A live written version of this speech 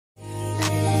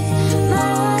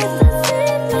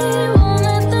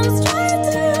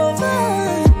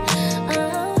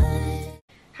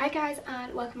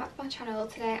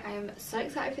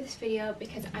excited for this video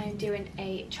because I am doing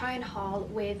a try and haul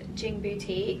with 𝐸𝓁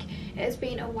Boutique. It has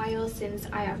been a while since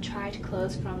I have tried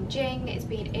clothes from 𝐸𝓁. It's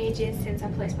been ages since I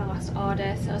placed my last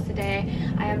order, so today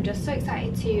I am just so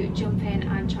excited to jump in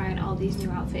and try on all these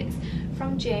new outfits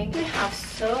from 𝐸𝓁. We have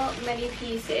so many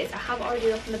pieces. I have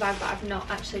already opened the bag, but I've not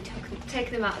actually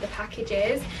taken them out of the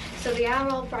packages. So they are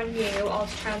all brand new, all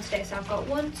to try on today. So I've got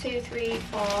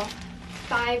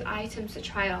 5 items to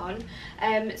try on.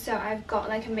 So I've got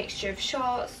like a mixture of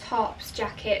shorts, tops,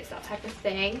 jackets, that type of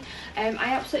thing. I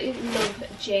absolutely love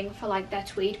𝐸𝓁 for like their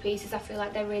tweed pieces. I feel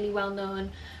like they're really well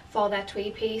known for their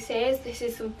tweed pieces. This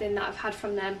is something that I've had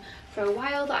from them for a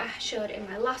while that I showed in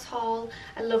my last haul.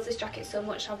 I love this jacket so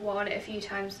much. I've worn it a few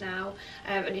times now,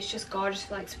 and it's just gorgeous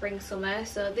for like spring summer.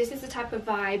 So this is the type of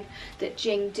vibe that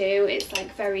𝐸𝓁 do. It's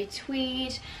like very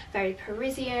tweed, very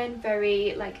Parisian,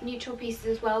 very like neutral pieces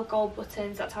as well, gold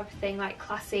buttons, that type of thing, like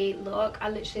classy look. I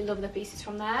literally love the pieces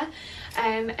from there.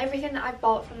 Everything that I've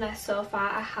bought from there so far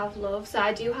I have loved, so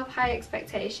I do have high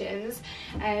expectations.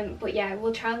 But yeah,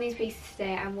 we'll try on these pieces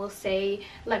today and we'll see.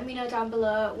 Let me know down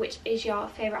below which is your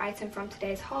favourite item from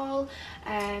today's haul.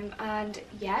 And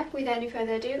yeah, without any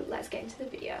further ado, let's get into the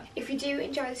video. If you do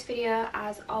enjoy this video,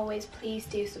 as always, please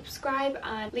do subscribe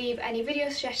and leave any video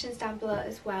suggestions down below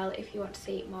as well if you want to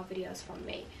see more videos from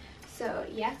me. So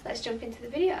yeah, let's jump into the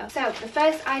video. So the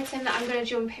first item that I'm going to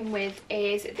jump in with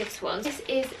is this one. This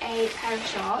is a pair of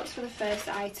shorts for the first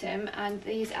item, and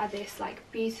these are this like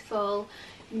beautiful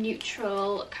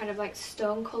neutral kind of like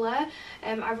stone colour.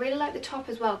 I really like the top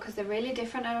as well because they're really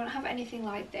different. I don't have anything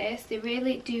like this. They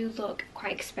really do look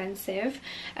quite expensive.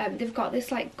 They've got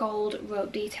this like gold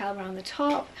rope detail around the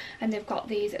top, and they've got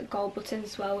these gold buttons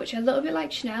as well, which are a little bit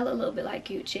like Chanel, a little bit like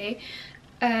Gucci.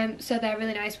 So they're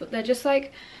really nice, but they're just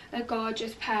like a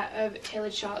gorgeous pair of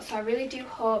tailored shorts. So I really do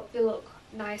hope they look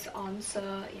nice on. So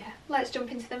yeah, let's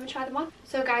jump into them and try them on.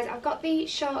 So guys, I've got the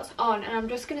shorts on, and I'm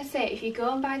just gonna say, if you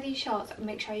go and buy these shorts,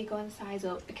 make sure you go and size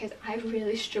up, because I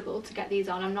really struggled to get these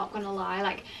on. I'm not gonna lie,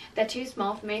 like they're too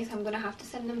small for me, so I'm gonna have to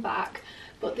send them back.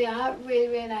 But they are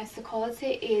really nice. The quality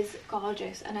is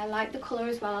gorgeous, and I like the colour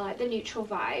as well. I like the neutral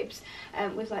vibes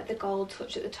with like the gold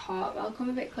touch at the top. I'll come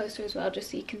a bit closer as well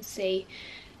just so you can see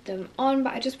them on,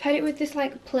 but I just paired it with this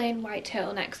like plain white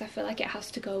turtleneck because I feel like it has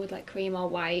to go with like cream or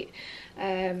white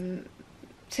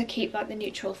to keep like the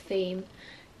neutral theme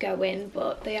going.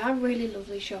 But they are really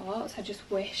lovely shorts. I just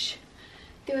wish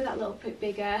they were that little bit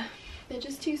bigger. They're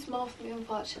just too small for me,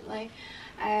 unfortunately.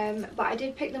 But I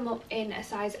did pick them up in a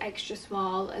size extra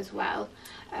small as well.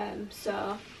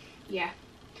 So yeah,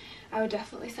 I would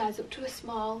definitely size up to a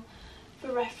small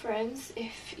for reference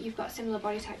if you've got a similar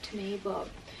body type to me. But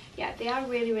yeah, they are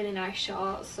really nice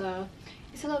shorts, so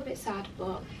it's a little bit sad,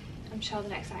 but I'm sure the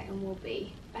next item will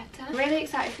be better. I'm really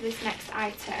excited for this next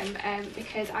item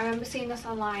because I remember seeing this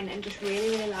online and just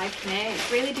really liking it.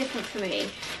 It's really different for me.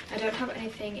 I don't have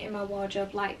anything in my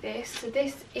wardrobe like this. So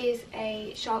this is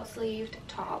a short sleeved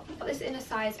top. Got this in a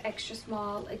size extra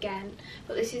small again,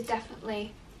 but this is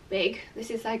definitely big. This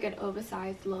is like an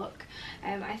oversized look,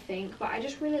 I think, but I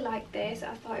just really like this.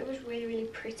 I thought it was really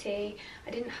pretty. I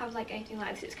didn't have like anything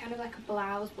like this. It's kind of like a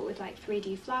blouse but with like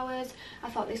 3D flowers. I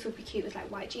thought this would be cute with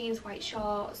like white jeans, white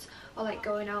shorts, or like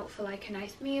going out for like a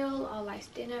nice meal or nice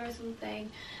dinner or something.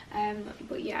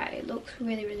 But yeah, it looks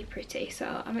really pretty,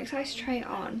 so I'm excited to try it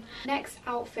on. Next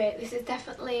outfit, this is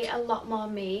definitely a lot more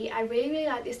me. I really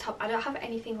like this top. I don't have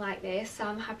anything like this, so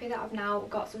I'm happy that I've now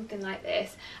got something like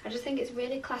this. I just think it's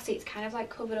really classy. It's kind of like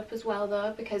covered up as well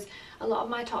though, because a lot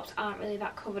of my tops aren't really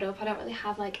that covered up. I don't really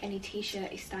have like any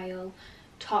t-shirty style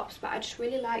tops, but I just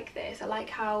really like this. I like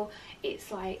how it's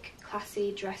like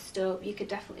classy, dressed up. You could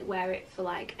definitely wear it for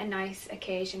like a nice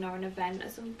occasion or an event or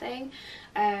something.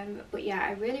 But yeah,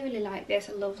 I really like this.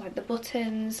 I love like the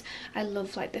buttons. I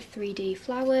love like the 3D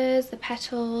flowers, the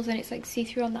petals, and it's like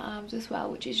see-through on the arms as well,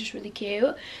 which is just really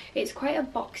cute. It's quite a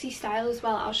boxy style as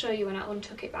well. I'll show you when I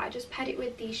untuck it, but I just paired it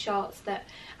with these shorts that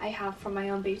I have from my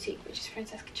own boutique, which is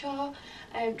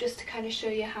𝐸𝓁𝒾𝓏𝒶𝒷𝑒𝓉𝒽, just to kind of show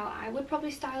you how I would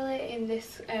probably style it in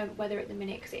this weather at the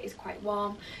minute, because it is quite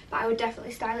warm. But I would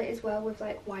definitely style it as well with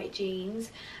like white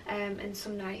jeans and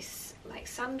some nice like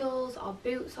sandals or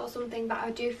boots or something. But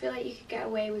I do feel like you could get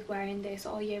away with wearing this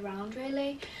all year round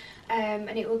really. And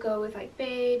it will go with like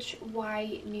beige,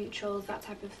 white, neutrals, that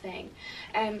type of thing.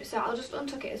 So I'll just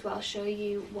untuck it as well, show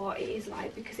you what it is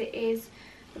like, because it is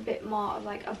a bit more of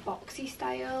like a boxy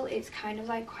style. It's kind of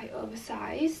like quite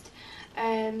oversized.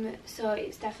 So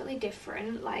it's definitely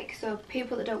different. Like, so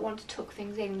people that don't want to tuck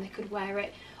things in, they could wear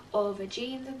it over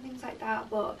jeans and things like that.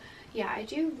 But yeah, I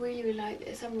do really like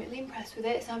this. I'm really impressed with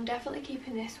it, so I'm definitely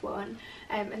keeping this one.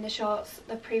 And the shorts,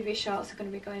 the previous shorts, are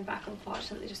going to be going back,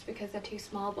 unfortunately, just because they're too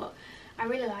small. But I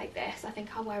really like this. I think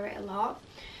I'll wear it a lot.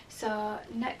 So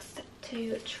next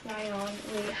to try on,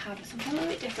 we have something a little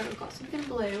bit different. We've got something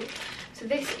blue. So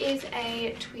this is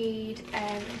a tweed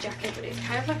jacket, but it's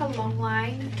kind of like a long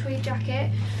line tweed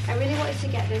jacket. I really wanted to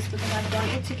get this because I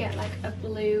wanted to get like a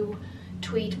blue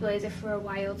tweed blazer for a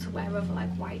while to wear over like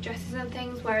white dresses and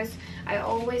things, whereas I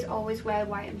always wear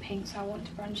white and pink, so I want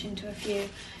to branch into a few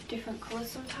different colours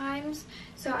sometimes.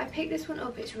 So I picked this one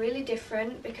up. It's really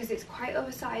different because it's quite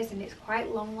oversized and it's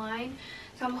quite long line,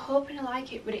 so I'm hoping I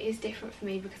like it, but it is different for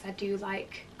me because I do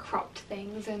like cropped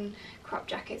things and crop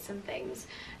jackets and things,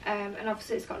 and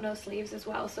obviously it's got no sleeves as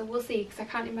well, so we'll see, because I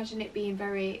can't imagine it being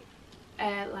very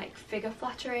like figure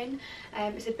flattering.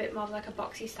 It's a bit more of like a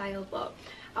boxy style, but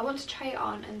I want to try it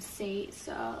on and see,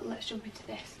 so let's jump into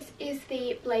this. This is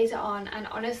the blazer on, and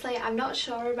honestly I'm not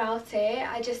sure about it.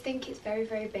 I just think it's very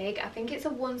big. I think it's a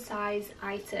one size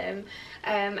item,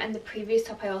 and the previous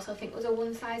top I also think was a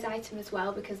one size item as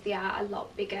well, because they are a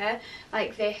lot bigger.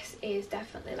 Like this is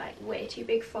definitely like way too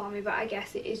big for me, but I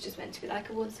guess it is just meant to be like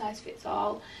a one size fits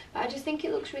all. But I just think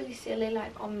it looks really silly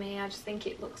like on me. I just think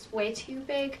it looks way too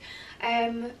big.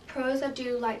 Pros, I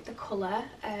do like the colour,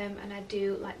 and I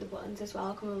do like the buttons as well.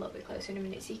 I'll come a little bit closer in a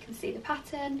minute so you can see the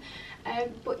pattern,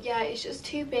 but yeah, it's just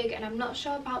too big, and I'm not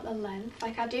sure about the length.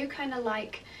 Like I do kind of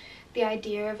like the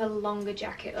idea of a longer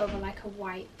jacket over like a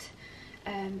white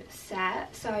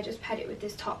set, so I just paired it with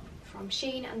this top from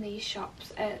Shein and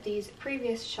these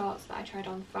previous shorts that I tried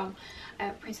on from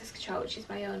Princess Couture, which is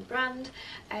my own brand.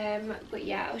 But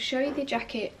yeah, I'll show you the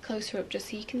jacket closer up just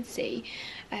so you can see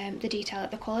the detail.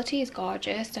 The quality is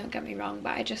gorgeous, don't get me wrong,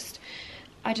 but I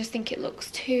just think it looks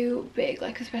too big,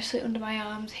 like especially under my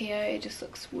arms here. It just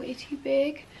looks way too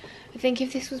big. I think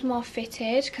if this was more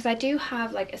fitted, because I do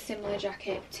have like a similar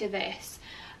jacket to this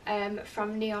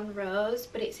from Neon Rose,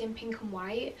 but it's in pink and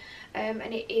white,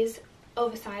 and it is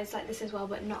oversized like this as well,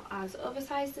 but not as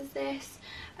oversized as this.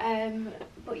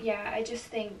 But yeah, I just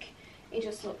think it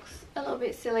just looks a little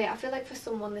bit silly. I feel like for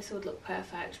someone this would look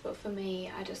perfect, but for me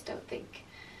I just don't think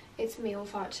it's me,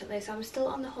 unfortunately. So I'm still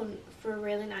on the hunt for a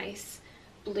really nice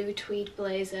blue tweed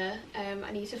blazer.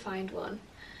 I need to find one,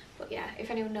 but yeah,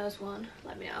 if anyone knows one,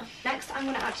 let me know. Next I'm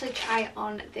going to actually try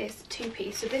on this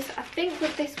two-piece. So this, I think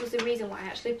with this was the reason why I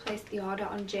actually placed the order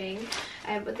on J.ING,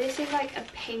 but this is like a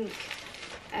pink,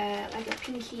 like a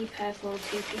pinky purple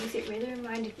two-piece. It really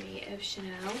reminded me of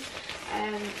Chanel,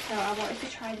 so I wanted to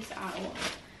try this out.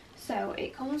 So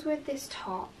it comes with this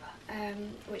top,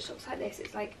 which looks like this.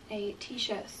 It's like a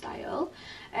t-shirt style.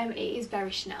 It is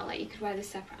very Chanel, like you could wear this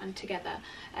separate and together,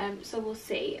 so we'll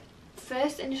see.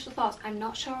 First initial thoughts, I'm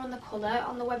not sure on the colour.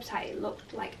 On the website it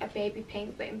looked like a baby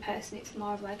pink, but in person it's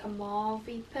more of like a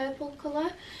mauvey purple colour,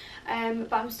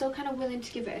 but I'm still kind of willing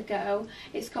to give it a go.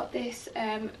 It's got this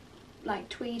like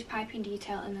tweed piping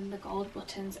detail and then the gold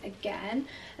buttons again,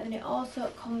 and then it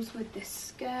also comes with this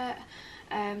skirt,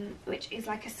 which is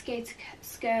like a skate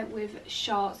skirt with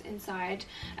shorts inside.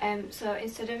 So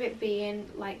instead of it being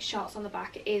like shorts on the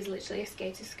back, it is literally a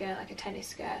skater skirt, like a tennis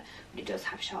skirt, but it does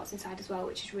have shorts inside as well,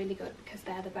 which is really good because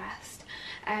they're the best.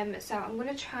 So I'm going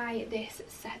to try this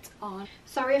set on.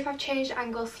 Sorry if I've changed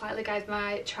angles slightly, guys,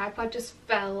 my tripod just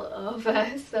fell over,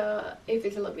 so if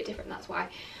it's a little bit different, that's why.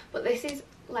 But this is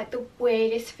like the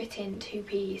weirdest fitting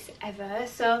two-piece ever.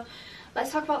 So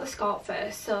let's talk about the skirt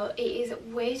first. So it is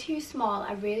way too small.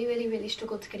 I really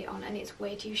struggled to get it on, and it's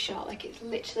way too short. Like it's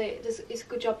literally, it's a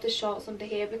good job there's shorts under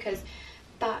here, because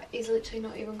that is literally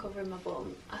not even covering my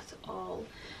bum at all.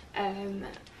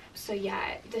 So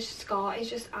yeah, the skirt is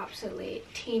just absolutely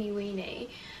teeny weeny,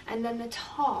 and then the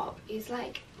top is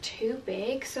like too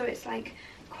big, so it's like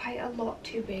quite a lot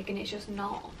too big, and it's just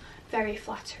not very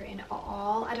flattering at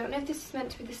all. I don't know if this is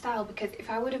meant to be the style, because if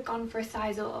I would have gone for a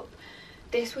size up,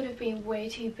 this would have been way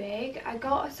too big. I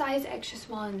got a size extra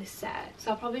small in this set,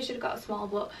 so I probably should have got a small,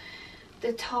 but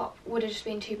the top would have just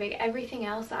been too big. Everything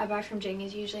else that I buy from J.ING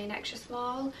is usually an extra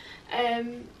small,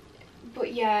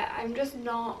 but yeah, I'm just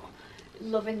not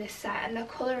loving this set. And the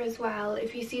colour as well,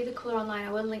 if you see the colour online,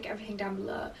 I will link everything down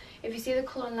below. If you see the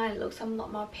colour online, it looks a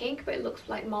lot more pink, but it looks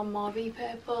like more mauvey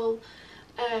purple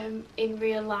in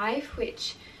real life,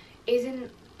 which isn't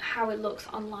how it looks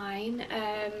online,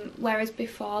 whereas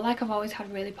before, like, I've always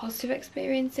had really positive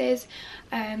experiences.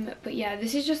 But yeah,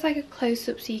 this is just like a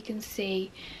close-up so you can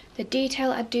see the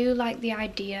detail. I do like the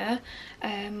idea,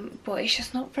 but it's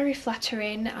just not very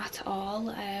flattering at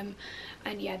all.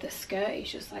 And yeah, the skirt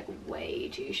is just like way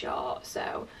too short,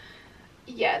 so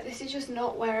yeah, this is just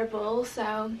not wearable,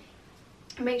 so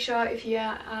make sure if you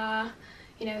are,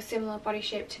 you know, similar body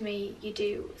shape to me, you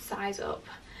do size up,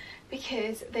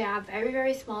 because they are very,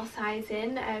 very small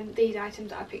sizing. These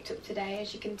items that I picked up today,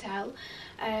 as you can tell,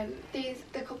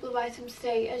 the couple of items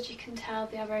today, as you can tell,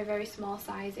 they are very, very small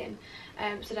sizing,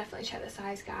 so definitely check the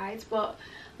size guides. But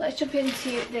let's jump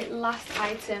into the last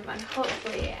item, and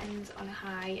hopefully it ends on a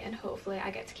high, and hopefully I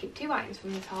get to keep 2 items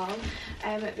from this haul,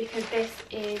 because this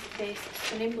is this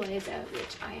stunning blazer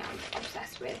which I am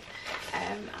obsessed with,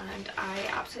 and I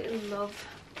absolutely love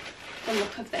the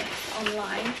look of this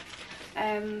online.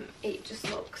 It just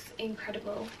looks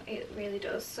incredible, it really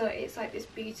does. So it's like this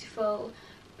beautiful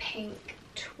pink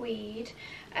tweed,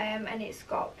 and it's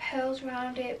got pearls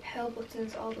around it, pearl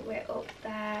buttons all the way up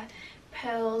there,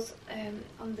 pearls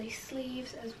on the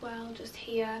sleeves as well, just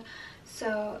here.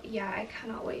 So yeah, I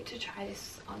cannot wait to try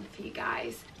this on for you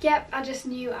guys. Yep, I just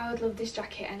knew I would love this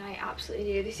jacket, and I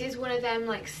absolutely do. This is one of them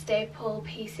like staple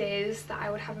pieces that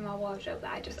I would have in my wardrobe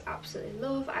that I just absolutely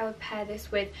love. I would pair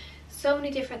this with so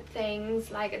many different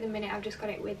things. Like at the minute I've just got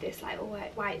it with this like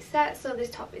white set. So this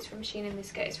top is from Shein and this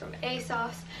skirt is from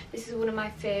ASOS. This is one of my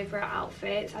favourite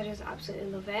outfits. I just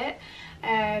absolutely love it.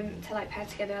 To like pair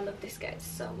together, I love this skirt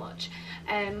so much.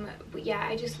 But yeah,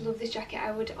 I just love this jacket.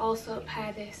 I would also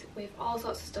pair this with all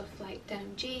sorts of stuff like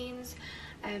denim jeans,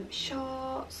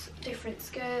 shorts, different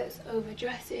skirts over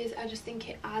dresses. I just think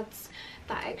it adds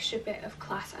that extra bit of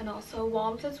class and also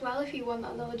warmth as well, if you want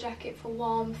that little jacket for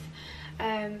warmth.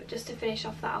 Just to finish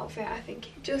off that outfit, I think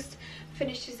it just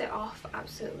finishes it off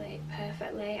absolutely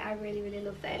perfectly. I really, really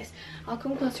love this. I'll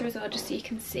come closer as well just so you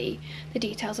can see the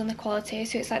details on the quality.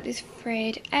 So it's like this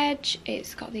frayed edge,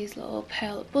 it's got these little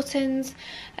pearl buttons,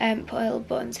 put little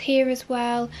buttons here as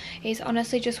well. It's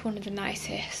honestly just one of the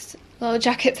nicest little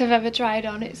jackets I've ever tried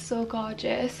on. It's so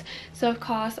gorgeous. So of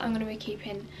course I'm going to be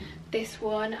keeping this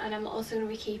one, and I'm also going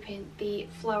to be keeping the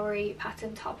flowery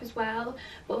pattern top as well.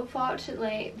 But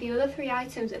unfortunately the other 3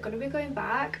 items are going to be going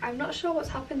back. I'm not sure what's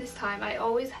happened this time. I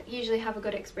always usually have a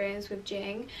good experience with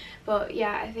J.ING, but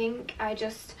yeah, I think I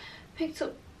just picked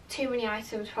up too many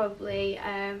items probably,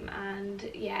 and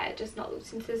yeah, just not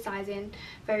looked into the sizing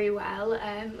very well.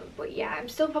 But yeah, I'm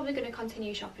still probably going to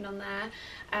continue shopping on there.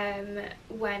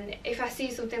 If I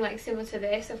see something like similar to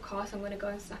this, of course I'm going to go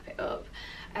and snap it up.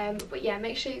 But yeah,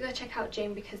 make sure you go check out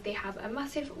J.ING because they have a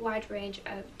massive wide range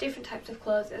of different types of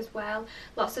clothes as well.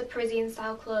 Lots of Parisian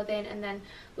style clothing, and then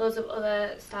loads of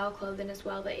other style clothing as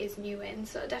well that is new in,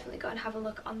 so definitely go and have a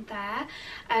look on there.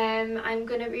 I'm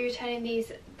going to be returning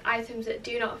these items that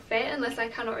do not fit. Unless I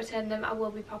cannot return them, I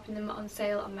will be popping them on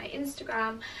sale on my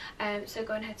Instagram, so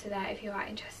go and head to there if you are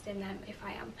interested in them, if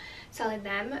I am selling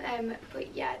them.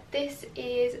 But yeah, this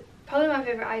is probably my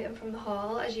favourite item from the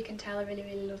haul. As you can tell, I really,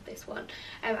 really love this one.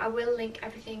 I will link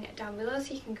everything down below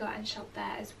so you can go and shop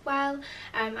there as well.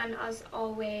 And as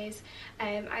always,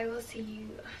 I will see you...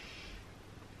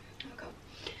 Oh god.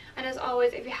 And as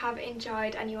always, if you have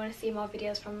enjoyed and you want to see more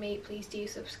videos from me, please do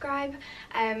subscribe.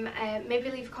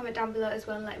 Maybe leave a comment down below as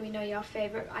well and let me know your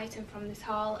favourite item from this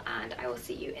haul, and I will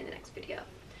see you in the next video.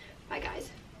 Bye guys.